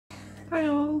Hi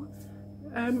all,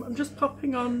 I'm just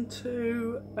popping on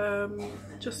to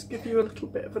just give you a little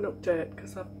bit of an update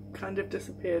because I've kind of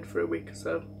disappeared for a week or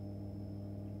so.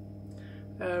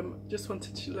 Just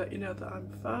wanted to let you know that I'm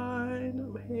fine,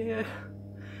 I'm here.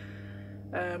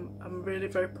 I'm really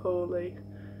very poorly.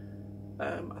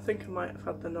 I think I might have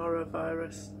had the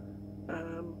norovirus.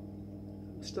 I'm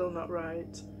still not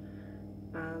right,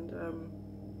 and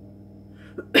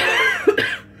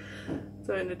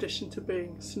so in addition to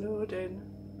being snowed in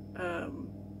and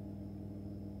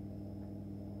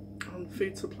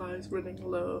food supplies running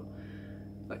low,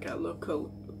 like our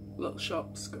local little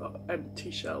shops got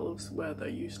empty shelves where there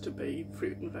used to be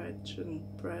fruit and veg and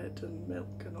bread and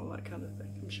milk and all that kind of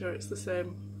thing. I'm sure it's the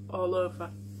same all over.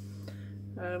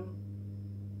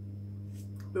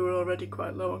 We were already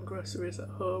quite low on groceries at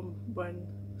home when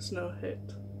the snow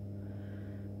hit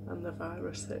and the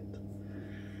virus hit.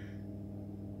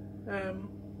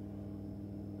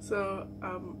 So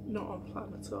I'm not on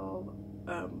plan at all,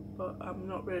 but I'm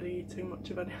not really eating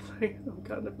much of anything. I'm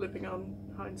kind of living on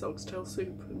Heinz oxtail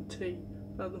soup and tea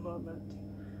at the moment,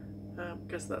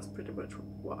 because that's pretty much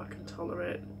what I can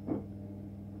tolerate.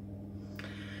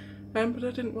 But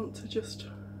I didn't want to just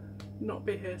not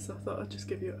be here, so I thought I'd just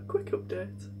give you a quick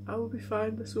update. I will be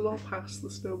fine, this will all pass, the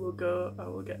snow will go, I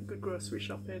will get good grocery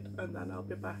shopping, and then I'll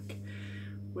be back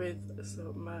with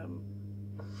some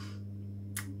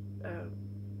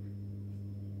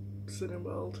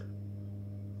Cineworld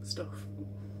stuff.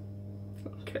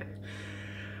 Okay.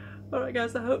 Alright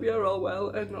guys, I hope you're all well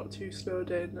and not too snowed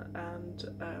in, and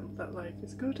that life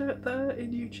is good out there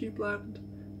in YouTube land,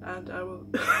 and I will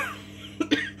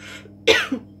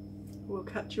will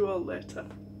catch you all later.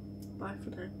 Bye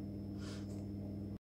for now.